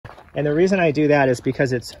And the reason I do that is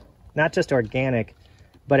because it's not just organic,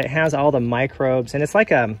 but it has all the microbes, and it's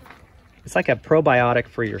like a probiotic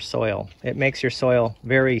for your soil. It makes your soil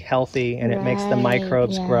very healthy, and it makes the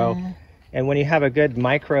microbes grow. And when you have a good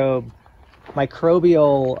microbial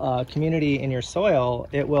community in your soil,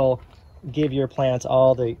 it will give your plants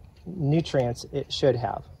all the nutrients it should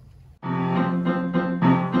have.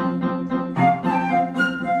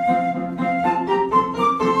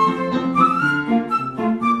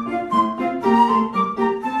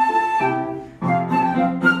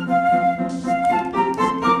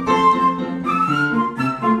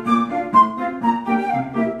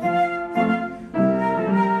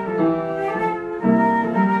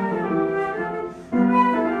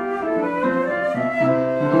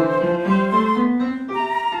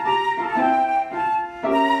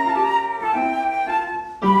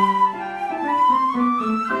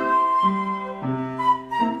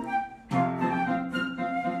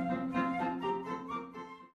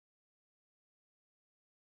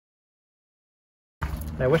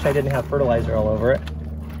 I wish I didn't have fertilizer all over it.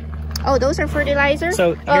 Oh, those are fertilizers?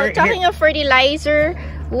 So talking of fertilizer,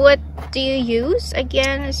 what do you use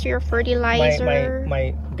again as your fertilizer?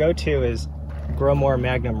 My go-to is Grow More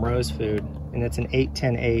Magnum Rose Food, and it's an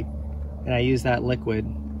 8-10-8, and I use that liquid.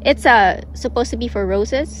 It's supposed to be for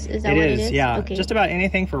roses? Is that what it is? Yeah. Okay. Just about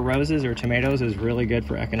anything for roses or tomatoes is really good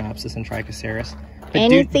for Echinopsis and Trichocereus. But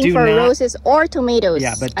anything for roses or tomatoes?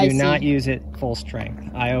 Yeah, but do not use it full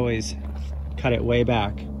strength. I always cut it way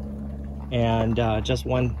back. And just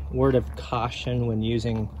one word of caution when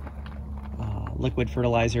using liquid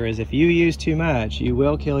fertilizer is if you use too much, you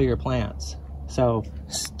will kill your plants. So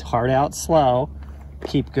start out slow,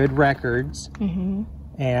 keep good records,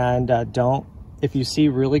 and if you see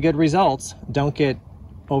really good results, don't get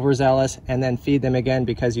overzealous and then feed them again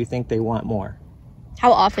because you think they want more.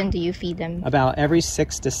 How often do you feed them? About every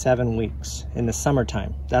 6 to 7 weeks in the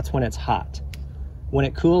summertime. That's when it's hot. When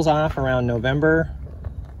it cools off around November,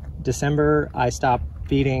 December, I stop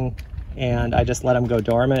feeding and I just let them go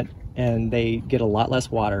dormant and they get a lot less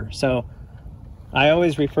water. So I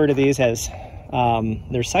always refer to these as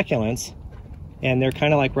they're succulents, and they're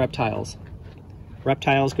kind of like reptiles.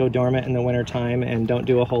 Reptiles go dormant in the wintertime and don't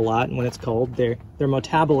do a whole lot, and when it's cold, their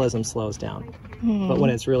metabolism slows down. But when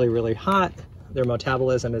it's really, really hot, their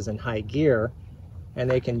metabolism is in high gear, and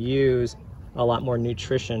they can use a lot more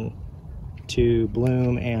nutrition to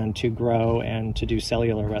bloom and to grow and to do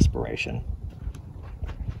cellular respiration.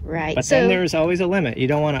 Right. But then there's always a limit. You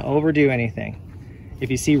don't want to overdo anything.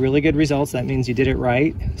 If you see really good results, that means you did it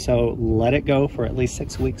right. So let it go for at least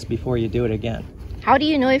 6 weeks before you do it again. How do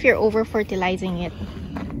you know if you're over fertilizing it?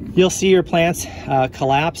 You'll see your plants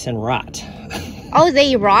collapse and rot. Oh,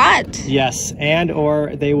 they rot? Yes, and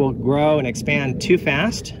or they will grow and expand too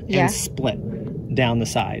fast and split down the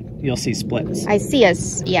side. You'll see splits. I see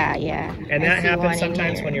yeah. And that happens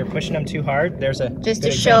sometimes when you're pushing them too hard. There's a just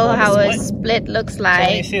to show how a split looks like. So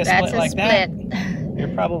when you see a that's split like split. That,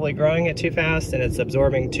 you're probably growing it too fast and it's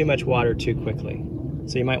absorbing too much water too quickly.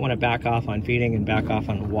 So you might want to back off on feeding and back off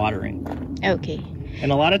on watering. Okay.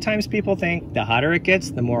 And a lot of times people think the hotter it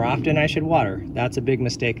gets, the more often I should water. That's a big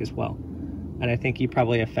mistake as well. And I think you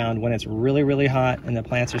probably have found when it's really, really hot and the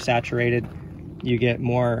plants are saturated, you get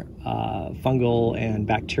more fungal and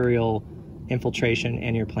bacterial infiltration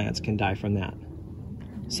and your plants can die from that.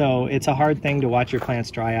 So it's a hard thing to watch your plants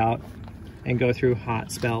dry out and go through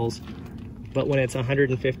hot spells. But when it's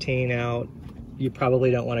 115 out, you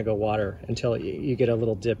probably don't want to go water until you get a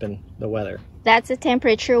little dip in the weather. That's the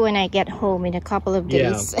temperature when I get home in a couple of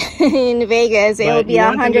days. Yeah. In Vegas, it will be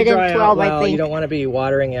 112, I think. You don't want to be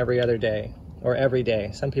watering every other day or every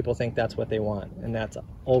day. Some people think that's what they want, and that's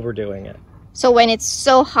overdoing it. So when it's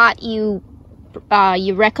so hot, you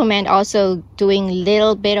recommend also doing a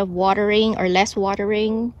little bit of watering or less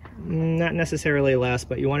watering? Not necessarily less,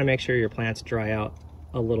 but you want to make sure your plants dry out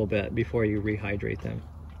a little bit before you rehydrate them.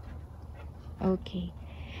 Okay.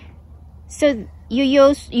 So you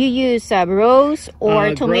use rose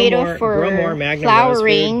or tomato for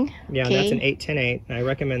flowering. Yeah, okay. That's an 8-10-8. I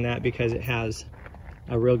recommend that because it has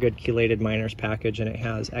a real good chelated miners package, and it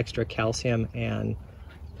has extra calcium, and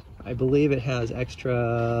I believe it has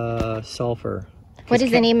extra sulfur. What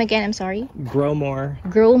is the name again? I'm sorry. Grow More.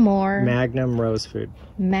 Grow More. Magnum Rose Food.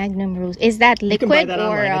 Magnum Rose. Is that liquid? You can buy that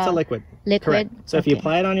online. It's a liquid. Liquid. Correct. So if you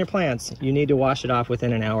apply it on your plants, you need to wash it off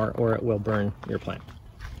within an hour, or it will burn your plant.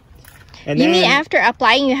 And you mean after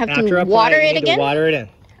applying, you have to water it again? Water it in.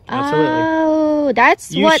 Absolutely. Oh,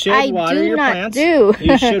 that's what I do not do.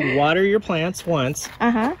 You should water your plants once.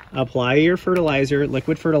 Apply your fertilizer,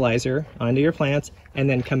 liquid fertilizer, onto your plants, and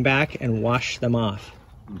then come back and wash them off.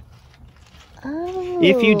 Oh.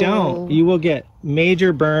 If you don't, you will get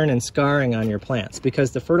major burn and scarring on your plants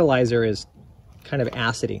because the fertilizer is kind of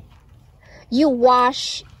acidy. You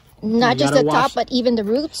wash not just the top, but even the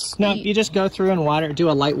roots? No, you just go through and water, do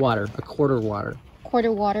a light water, a quarter water.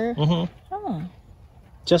 Quarter water? Mm-hmm. Oh.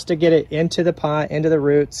 Just to get it into the pot, into the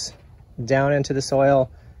roots, down into the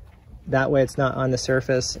soil. That way it's not on the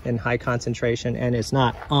surface in high concentration and it's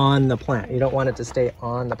not on the plant. You don't want it to stay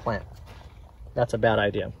on the plant. That's a bad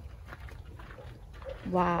idea.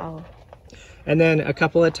 Wow. And then a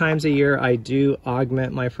couple of times a year, I do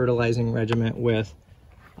augment my fertilizing regimen with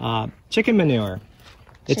chicken manure.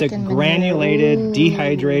 It's a granulated,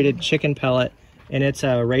 dehydrated chicken pellet, and it's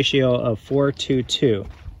a ratio of 4:2:2.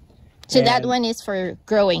 So and that one is for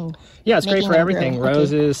growing. Yeah, it's great for everything. Grow.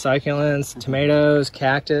 Roses, succulents, tomatoes,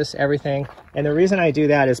 cactus, everything. And the reason I do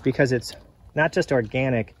that is because it's not just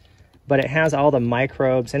organic, but it has all the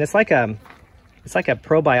microbes, and it's like a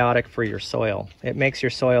probiotic for your soil. It makes your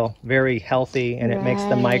soil very healthy, and it makes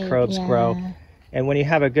the microbes grow. And when you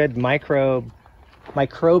have a good microbial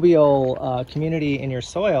community in your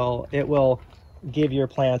soil, it will give your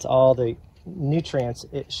plants all the nutrients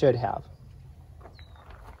it should have.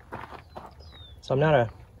 So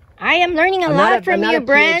I am learning a lot from you,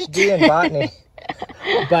 Brent. I'm not a PhD in botany,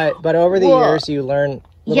 but over the years you learn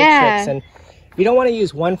little tricks, and you don't want to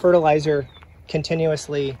use one fertilizer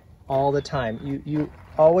continuously all the time. You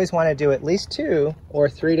always want to do at least 2 or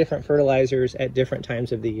 3 different fertilizers at different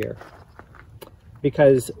times of the year,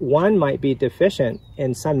 because one might be deficient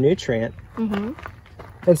in some nutrient.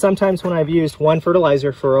 And sometimes when I've used one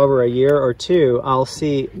fertilizer for over a year or 2, I'll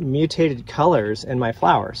see mutated colors in my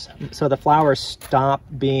flowers. So the flowers stop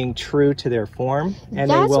being true to their form,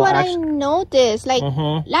 and that's what I noticed. Like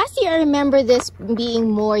last year, I remember this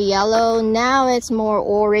being more yellow. Now it's more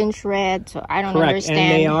orange, red. So I don't understand.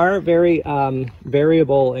 And they are very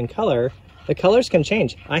variable in color. The colors can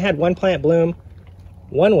change. I had one plant bloom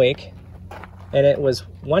one week, and it was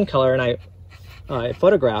one color, and I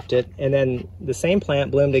photographed it, and then the same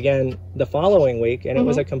plant bloomed again the following week, and it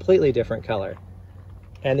was a completely different color.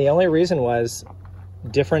 And the only reason was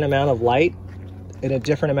different amount of light and a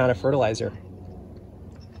different amount of fertilizer.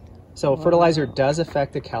 So fertilizer does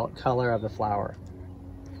affect the color of the flower.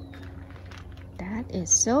 That is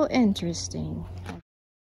so interesting.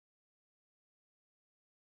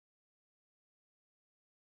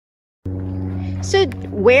 So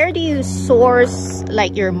where do you source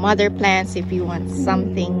like your mother plants if you want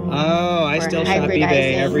something? Oh, I still shop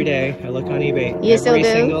eBay every day. I look on eBay every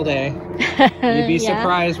single day. You'd be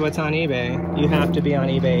surprised what's on eBay. You have to be on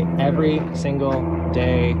eBay every single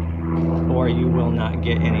day or you will not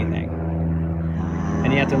get anything.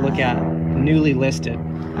 And you have to look at newly listed.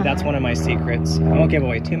 That's one of my secrets. I won't give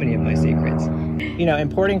away too many of my secrets. You know,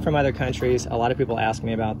 importing from other countries, a lot of people ask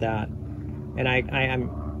me about that. And I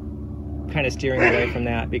am kind of steering away from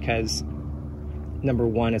that because number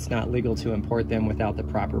one, it's not legal to import them without the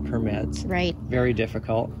proper permits. Right. Very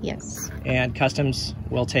difficult. Yes. And customs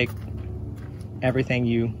will take everything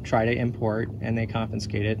you try to import and they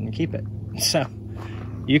confiscate it and keep it. So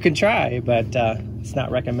you can try, but it's not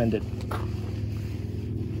recommended.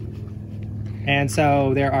 And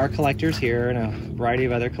so there are collectors here and a variety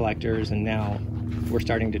of other collectors, and now we're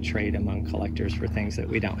starting to trade among collectors for things that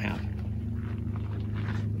we don't have.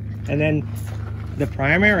 And then the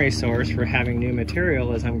primary source for having new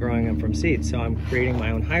material is I'm growing them from seed. So I'm creating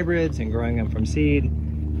my own hybrids and growing them from seed.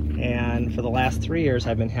 And for the last 3 years,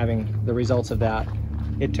 I've been having the results of that.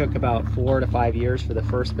 It took about 4 to 5 years for the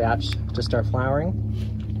first batch to start flowering.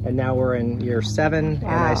 And now we're in year 7, and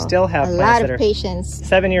I still have plants that are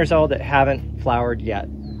 7 years old that haven't flowered yet.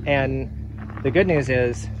 And the good news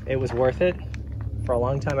is it was worth it. For a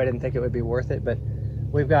long time, I didn't think it would be worth it, but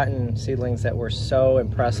we've gotten seedlings that were so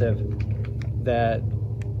impressive that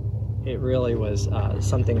it really was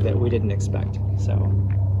something that we didn't expect. So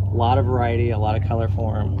a lot of variety, a lot of color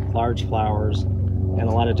form, large flowers, and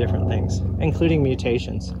a lot of different things, including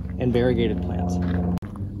mutations and variegated plants.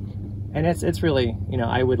 And it's really, you know,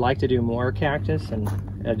 I would like to do more cactus, and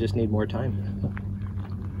I just need more time.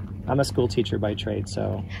 I'm a school teacher by trade,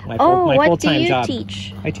 so my full-time job.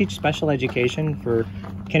 Teach? I teach special education for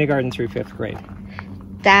kindergarten through 5th grade.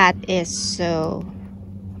 That is so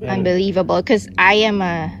unbelievable, because I am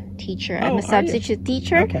a teacher. I'm a substitute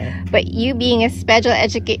teacher. Okay. But you being a special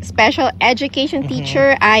education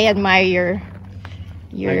teacher, I admire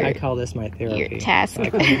your I call this my therapy. Your task. So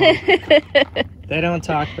they don't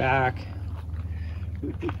talk back.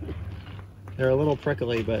 They're a little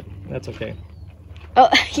prickly, but that's okay. Oh,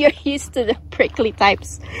 you're used to the prickly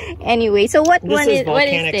types. Anyway, so what is this?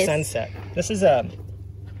 Volcanic Sunset. This is a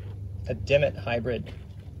Dimmet hybrid.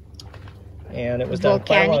 and it was done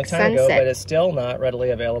quite a long time ago, but it's still not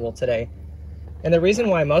readily available today. And the reason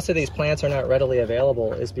why most of these plants are not readily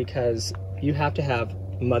available is because you have to have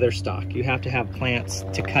mother stock. You have to have plants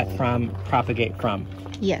to cut from, propagate from.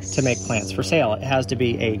 Yes. To make plants for sale. It has to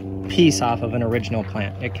be a piece off of an original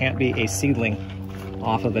plant. It can't be a seedling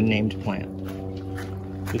off of a named plant,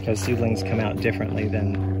 because seedlings come out differently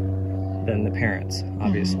than the parents,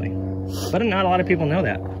 obviously. But not a lot of people know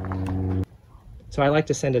that. So I like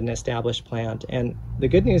to send an established plant, and the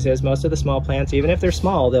good news is most of the small plants, even if they're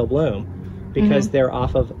small, they'll bloom because they're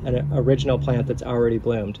off of an original plant that's already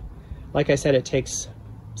bloomed. Like I said, it takes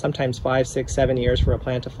sometimes 5, 6, 7 years for a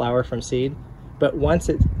plant to flower from seed, but once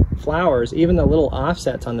it flowers, even the little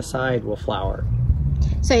offsets on the side will flower.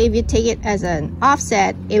 So if you take it as an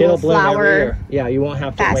offset, it'll will bloom flower every year. Yeah, you won't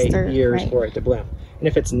have to faster, wait years for it to bloom. And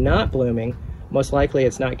if it's not blooming, most likely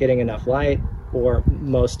it's not getting enough light, or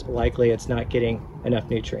most likely it's not getting enough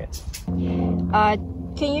nutrients.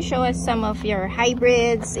 Can you show us some of your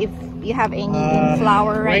hybrids, if you have any in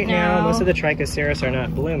flower right now? Most of the Trichocereus are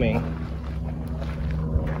not blooming.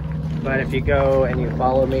 But if you go and you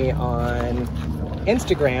follow me on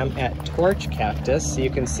Instagram at Torch Cactus, you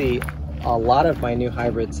can see a lot of my new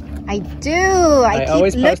hybrids. I do. I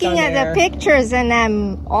keep looking at the pictures, and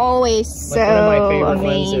I'm always so one of my favorite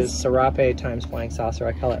amazed. ones is Serape times Flying Saucer.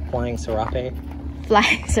 I call it Flying Serape.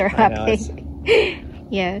 Flying Serape.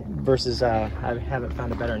 Yeah. Versus, I haven't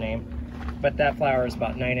found a better name. But that flower is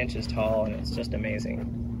about 9 inches tall, and it's just amazing.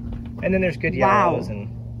 And then there's good yellows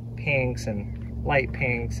and pinks and light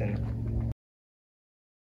pinks and...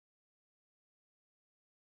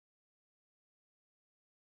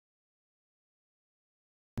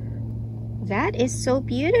 That is so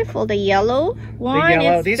beautiful. The yellow one. The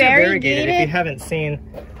yellow, is these are variegated. If you haven't seen,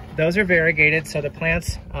 those are variegated. So the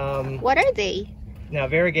plants. What are they? Now,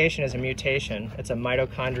 variegation is a mutation. It's a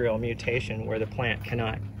mitochondrial mutation where the plant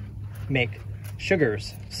cannot make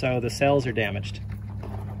sugars, so the cells are damaged.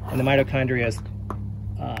 And the mitochondria is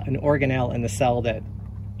an organelle in the cell that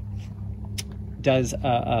does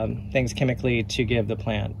things chemically to give the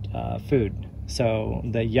plant food. So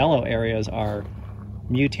the yellow areas are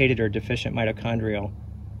mutated or deficient mitochondrial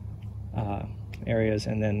areas,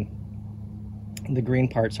 and then the green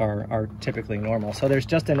parts are typically normal. So there's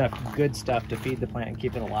just enough good stuff to feed the plant and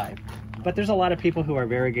keep it alive. But there's a lot of people who are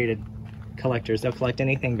variegated collectors. They'll collect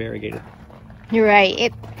anything variegated. You're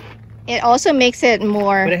right. It also makes it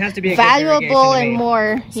more valuable and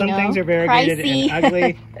more, some things are variegated and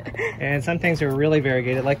ugly, and some things are really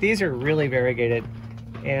variegated. Like these are really variegated.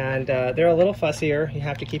 And they're a little fussier. You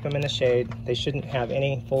have to keep them in the shade. They shouldn't have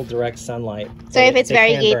any full direct sunlight. So if it's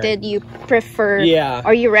variegated, you prefer,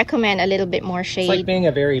 or you recommend a little bit more shade? It's like being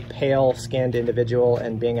a very pale-skinned individual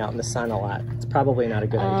and being out in the sun a lot. It's probably not a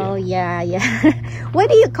good idea. Oh, yeah, yeah. What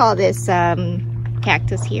do you call this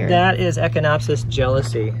cactus here? That is Echinopsis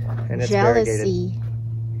jealousy, and it's variegated.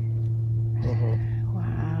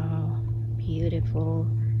 Wow, beautiful.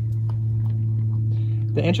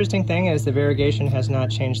 The interesting thing is the variegation has not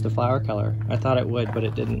changed the flower color. I thought it would, but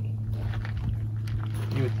it didn't.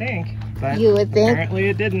 You would think, but apparently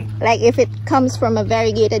it didn't. Like if it comes from a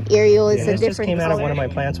variegated area, it's a different color. This just came out of one of my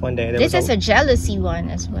plants one day. This is a jealousy one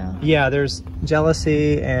as well. Yeah, there's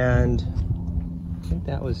jealousy, and I think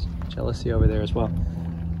that was jealousy over there as well.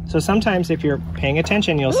 So sometimes if you're paying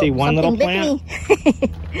attention, you'll see one little plant,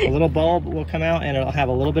 a little bulb will come out, and it'll have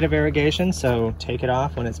a little bit of variegation. So take it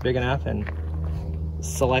off when it's big enough and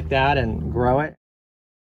select that and grow it.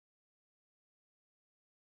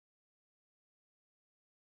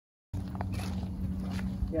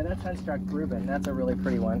 Yeah, that's Hunstruck Reuben. That's a really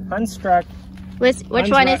pretty one. Hunstruck. Which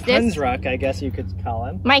one is this? Hunstruck, I guess you could call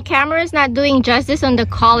him. My camera is not doing justice on the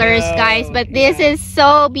colors, guys, but this is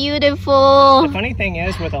so beautiful. The funny thing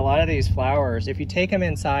is with a lot of these flowers, if you take them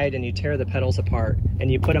inside and you tear the petals apart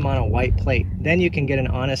and you put them on a white plate, then you can get an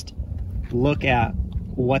honest look at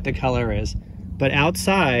what the color is. But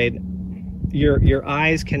outside, your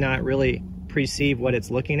eyes cannot really perceive what it's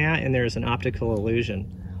looking at, and there's an optical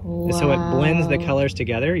illusion. Wow. So it blends the colors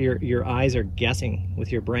together. Your eyes are guessing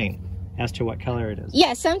with your brain as to what color it is.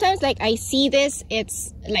 Yeah, sometimes like I see this,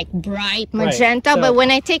 it's like bright magenta, so, but when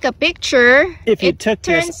I take a picture, if you took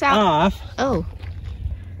this off,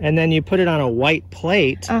 and then you put it on a white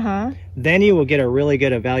plate, then you will get a really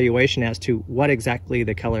good evaluation as to what exactly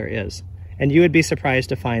the color is. And you would be surprised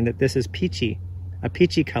to find that this is peachy. A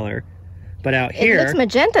peachy color, but out here it looks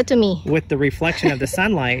magenta to me. With the reflection of the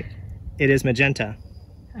sunlight, it is magenta.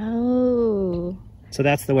 Oh. So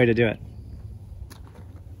that's the way to do it.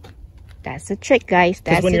 That's the trick, guys.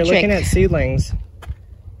 That's the trick. When you're looking at seedlings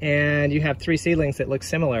and you have 3 seedlings that look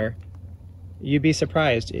similar, you'd be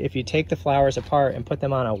surprised if you take the flowers apart and put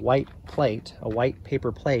them on a white plate, a white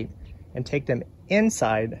paper plate, and take them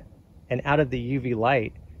inside and out of the UV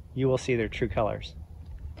light, you will see their true colors.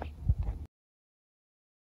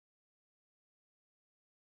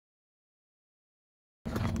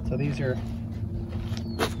 So these are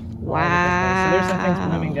wow. So there's some things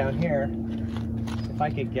blooming down here. If I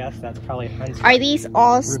could guess, that's probably Huntsman. Are these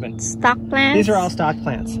all Reuben. stock plants? These are all stock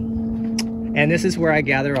plants. And this is where I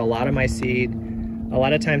gather a lot of my seed. A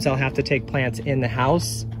lot of times I'll have to take plants in the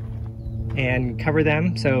house and cover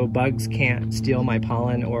them so bugs can't steal my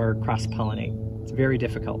pollen or cross-pollinate. It's very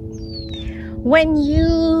difficult. When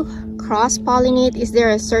you cross-pollinate, is there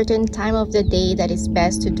a certain time of the day that is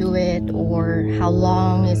best to do it, or how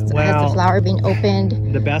long has the flower been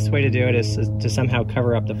opened? The best way to do it is to somehow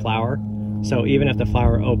cover up the flower. So even if the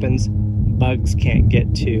flower opens, bugs can't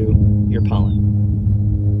get to your pollen.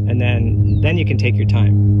 And then you can take your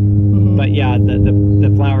time. Mm-hmm. But yeah,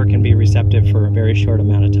 the flower can be receptive for a very short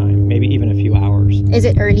amount of time, maybe even a few hours. Is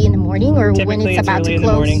it early in the morning or Typically when it's about to close? In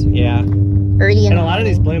the morning, yeah. Early in and a lot of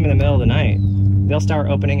these bloom in the middle of the night. They'll start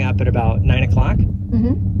opening up at about 9 o'clock,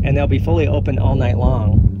 mm-hmm. and they'll be fully open all night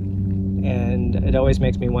long. And it always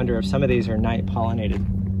makes me wonder if some of these are night pollinated.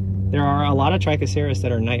 There are a lot of Trichocereus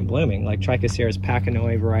that are night blooming, like Trichocereus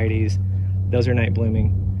pachanoi varieties. Those are night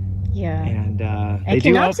blooming. Yeah. And they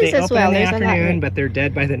Echinopsis open as well. in the There's afternoon, but they're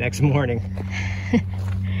dead by the next morning.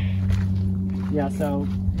 Yeah, so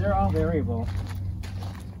they're all variable.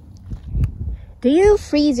 Do you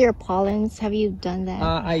freeze your pollens? Have you done that?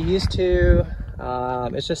 I used to.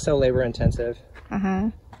 It's just so labor intensive.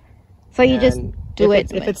 So you just do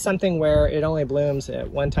it. If it's something where it only blooms at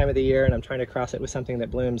one time of the year and I'm trying to cross it with something that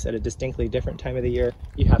blooms at a distinctly different time of the year,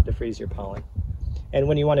 you have to freeze your pollen. And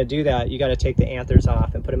when you want to do that, you got to take the anthers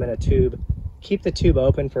off and put them in a tube. Keep the tube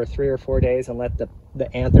open for 3 or 4 days and let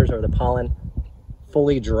the anthers or the pollen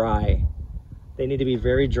fully dry. They need to be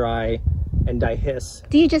very dry and dihiss.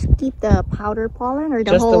 Do you just keep the powder pollen or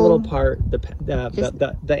the just whole? The little part,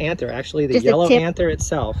 the anther, actually the yellow anther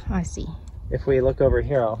itself. I see. If we look over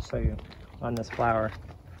here, I'll show you on this flower.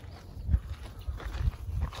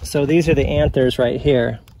 So these are the anthers right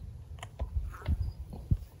here.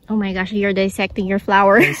 Oh my gosh, you're dissecting your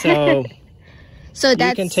flower. And so, so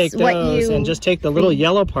that's you can take those and just take the little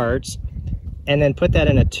yellow parts and then put that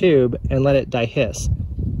in a tube and let it dihiss.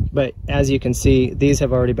 But as you can see, these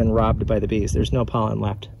have already been robbed by the bees. There's no pollen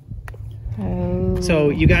left. Oh. So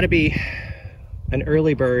you got to be an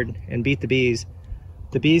early bird and beat the bees.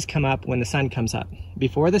 The bees come up when the sun comes up.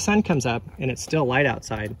 Before the sun comes up and it's still light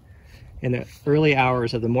outside, in the early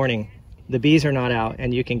hours of the morning, the bees are not out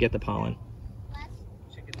and you can get the pollen.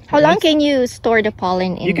 How long can you store the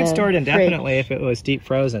pollen in? You can store it indefinitely fridge? if it was deep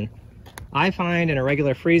frozen. I find in a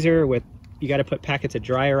regular freezer you got to put packets of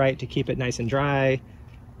Dry-Rite to keep it nice and dry,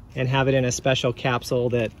 and have it in a special capsule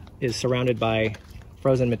that is surrounded by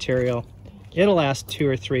frozen material. It'll last 2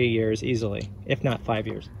 or 3 years easily, if not 5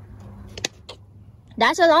 years.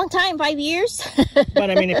 That's a long time, 5 years.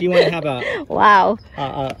 But I mean, if you want to have a wow,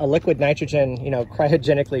 a liquid nitrogen,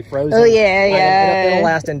 cryogenically frozen. Oh yeah. It'll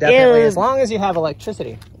last indefinitely as long as you have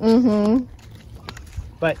electricity. Mm-hmm.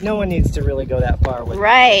 But no one needs to really go that far with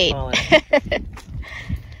pollen.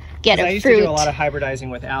 Get a fruit. I used to do a lot of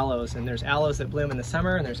hybridizing with aloes, and there's aloes that bloom in the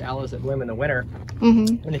summer and there's aloes that bloom in the winter.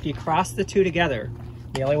 Mm-hmm. And if you cross the two together,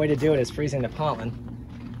 the only way to do it is freezing the pollen.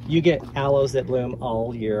 You get aloes that bloom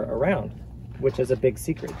all year around, which is a big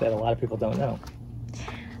secret that a lot of people don't know.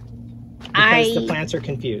 Because the plants are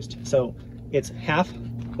confused. So it's half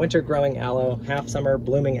winter growing aloe, half summer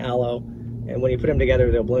blooming aloe, and when you put them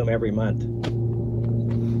together, they'll bloom every month.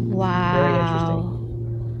 Wow. Very interesting.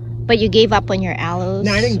 But you gave up on your aloes?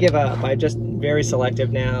 No, I didn't give up. I'm just very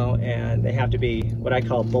selective now, and they have to be what I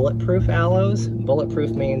call bulletproof aloes.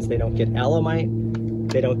 Bulletproof means they don't get aloe mite,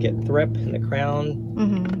 they don't get thrip in the crown,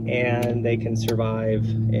 mm-hmm. and they can survive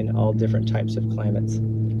in all different types of climates.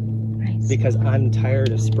 Nice. Because I'm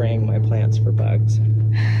tired of spraying my plants for bugs.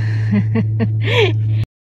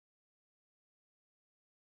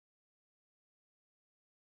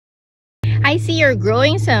 I see you're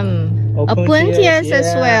growing some opuntias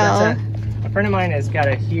as well. A friend of mine has got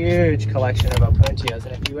a huge collection of opuntias,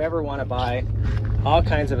 and if you ever want to buy all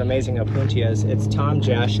kinds of amazing opuntias, it's Tom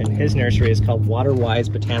Jesh, and his nursery is called Waterwise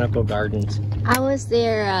Botanical Gardens. I was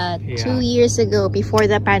there 2 years ago before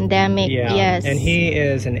the pandemic. Yeah. Yes. And he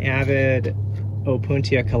is an avid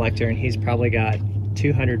opuntia collector, and he's probably got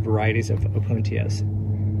 200 varieties of opuntias.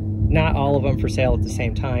 Not all of them for sale at the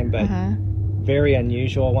same time, but very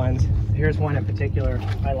unusual ones. Here's one in particular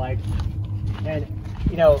I like. And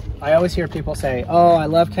I always hear people say, oh, I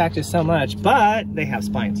love cactus so much, but they have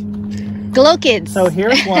spines. Glow Kids. So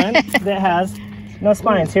here's one that has no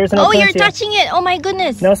spines. Here's an Oh, you're touching it. Oh my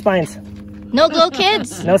goodness. No spines. No Glow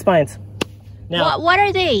Kids? No spines. Now, what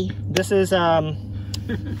are they? This is You're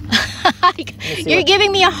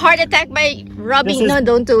giving me a heart attack by rubbing. No,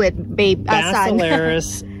 don't do it, babe.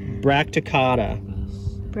 Basilaris bracticata.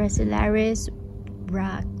 Basilaris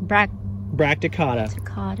bracticata.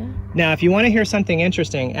 Now, if you want to hear something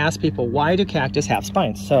interesting, ask people, why do cactus have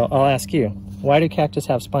spines? So I'll ask you, why do cactus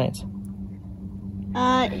have spines?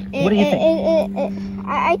 What do you think?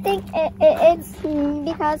 I think it's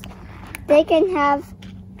because they can have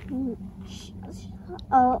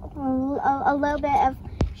a little bit of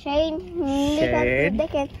shade because they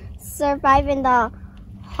can survive in the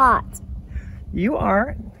hot.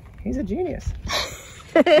 He's a genius.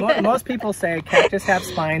 Most people say cactus have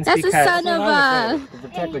spines That's because... That's the son of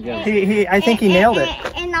a... I think he nailed it.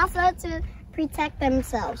 And also to protect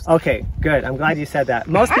themselves. Okay, good. I'm glad you said that.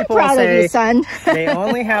 Most people I'm proud will say of you, son. they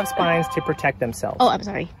only have spines to protect themselves. Oh, I'm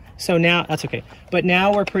sorry. So now, that's okay. But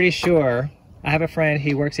now we're pretty sure. I have a friend,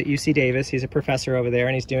 he works at UC Davis. He's a professor over there,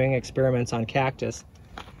 and he's doing experiments on cactus.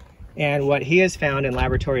 And what he has found in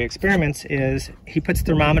laboratory experiments is he puts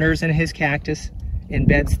thermometers in his cactus,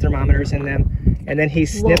 embeds thermometers in them, and then he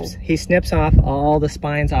snips off all the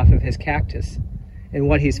spines off of his cactus. And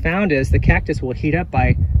what he's found is the cactus will heat up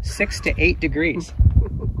by 6 to 8 degrees.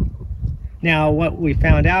 Now, what we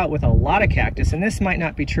found out with a lot of cactus, and this might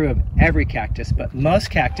not be true of every cactus, but most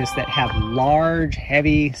cactus that have large,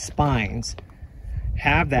 heavy spines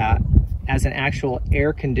have that as an actual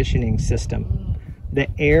air conditioning system. The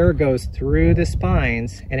air goes through the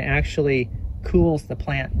spines and actually cools the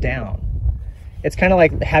plant down. It's kind of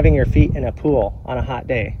like having your feet in a pool on a hot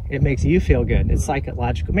day. It makes you feel good. It's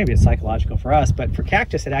psychological. Maybe it's psychological for us, but for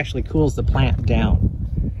cactus, it actually cools the plant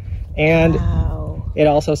down. And it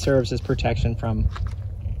also serves as protection from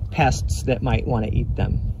pests that might want to eat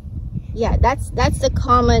them. Yeah, that's the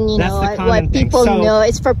common, what thing. people know.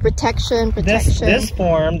 It's for protection. This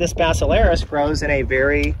form, this Basilaris, grows in a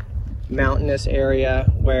very mountainous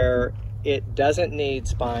area where it doesn't need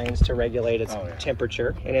spines to regulate its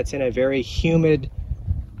temperature, and it's in a very humid,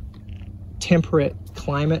 temperate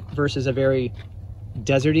climate versus a very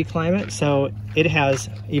deserty climate, so it has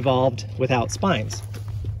evolved without spines.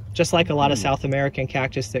 Just like a lot of South American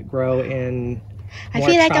cactus that grow in I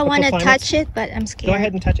feel like I want to touch it, but I'm scared. Go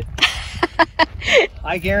ahead and touch it.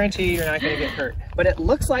 I guarantee you're not going to get hurt. But it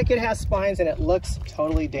looks like it has spines, and it looks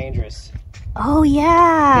totally dangerous. Oh,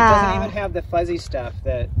 yeah. It doesn't even have the fuzzy stuff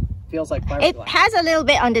that feels like fiberglass. It has a little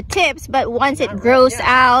bit on the tips, but once it grows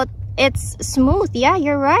out, it's smooth. Yeah,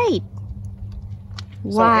 you're right.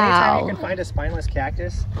 So anytime you can find a spineless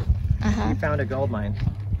cactus, you found a gold mine.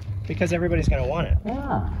 Because everybody's going to want it.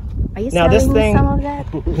 Yeah. Are you selling me some of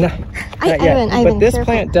that? Not yet. But this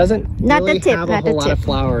plant doesn't really have a whole lot of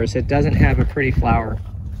flowers. It doesn't have a pretty flower.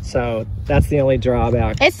 So that's the only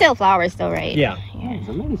drawback. It still flowers though, right? Yeah. It's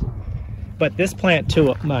amazing. But this plant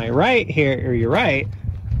to my right here, or your right,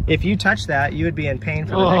 if you touch that, you would be in pain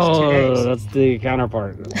for the next 2 days. That's the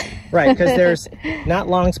counterpart. Right, because there's not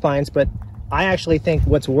long spines, but I actually think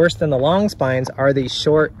what's worse than the long spines are these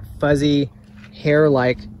short, fuzzy,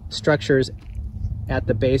 hair-like structures at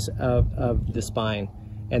the base of the spine,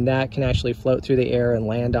 and that can actually float through the air and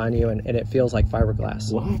land on you, and it feels like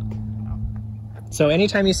fiberglass. What? So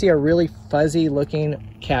anytime you see a really fuzzy looking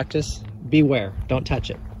cactus, beware, don't touch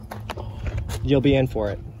it. You'll be in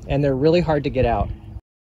for it. And they're really hard to get out.